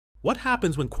What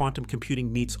happens when quantum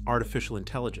computing meets artificial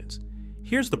intelligence?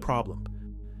 Here's the problem.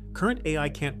 Current AI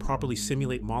can't properly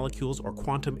simulate molecules or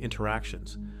quantum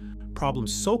interactions.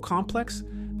 Problems so complex,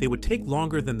 they would take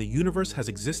longer than the universe has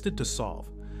existed to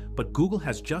solve. But Google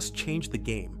has just changed the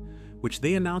game, which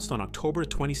they announced on October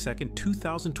 22,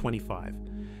 2025.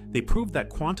 They proved that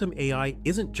quantum AI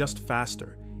isn't just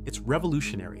faster, it's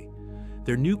revolutionary.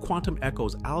 Their new quantum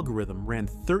echoes algorithm ran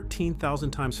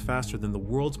 13,000 times faster than the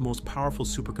world's most powerful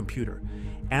supercomputer,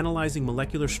 analyzing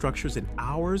molecular structures in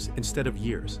hours instead of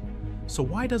years. So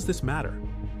why does this matter?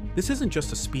 This isn't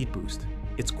just a speed boost,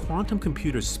 it's quantum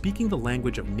computers speaking the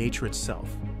language of nature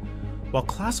itself. While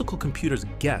classical computers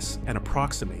guess and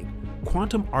approximate,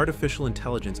 quantum artificial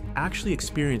intelligence actually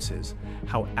experiences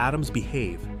how atoms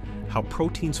behave, how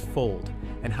proteins fold,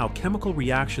 and how chemical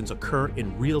reactions occur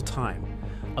in real time.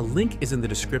 A link is in the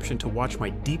description to watch my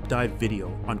deep dive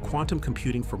video on quantum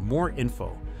computing for more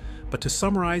info. But to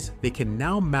summarize, they can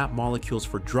now map molecules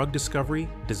for drug discovery,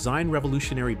 design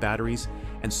revolutionary batteries,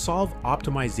 and solve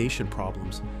optimization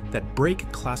problems that break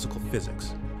classical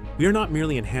physics. We are not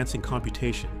merely enhancing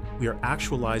computation, we are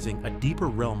actualizing a deeper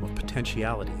realm of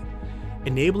potentiality,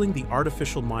 enabling the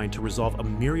artificial mind to resolve a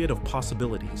myriad of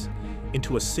possibilities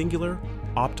into a singular,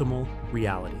 optimal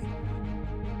reality.